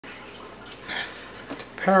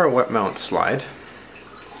prepare a wet mount slide,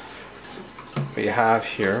 we have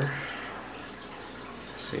here,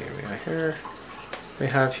 let's see, we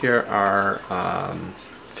have here our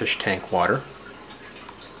fish tank water,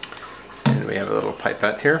 and we have a little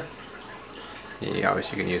pipette here.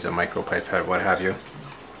 Obviously you can use a micro pipette, what have you.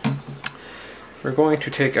 We're going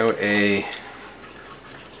to take out a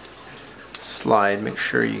slide. Make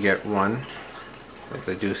sure you get one, as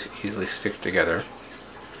they do easily stick together.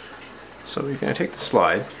 So we're going to take the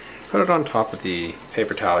slide, put it on top of the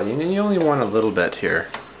paper towel, and you only want a little bit here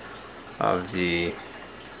of the,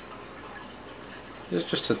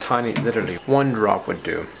 just a tiny, literally one drop would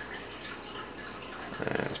do.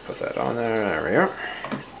 And let's put that on there, there we go.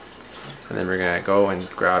 And then we're going to go and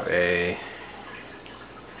grab a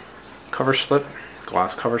cover slip,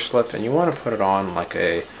 glass cover slip, and you want to put it on like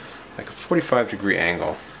a 45-degree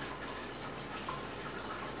angle.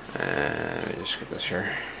 And let me just get this here.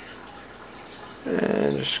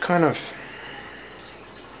 And just kind of,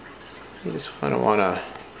 you just kind of want to,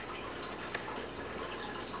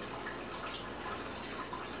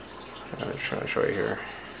 I'm trying to show you here.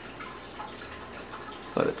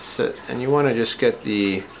 Let it sit, and you want to just get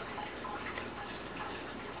the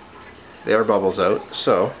air bubbles out.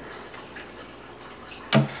 So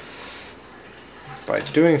by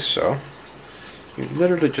doing so, you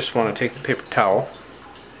literally just want to take the paper towel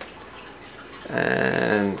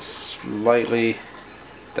and slightly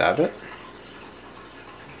dab it.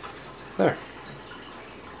 There.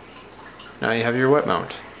 Now you have your wet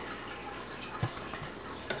mount.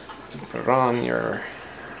 Put it on your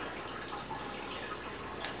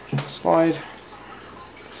slide,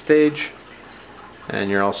 stage, and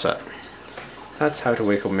you're all set. That's how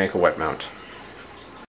to make a wet mount.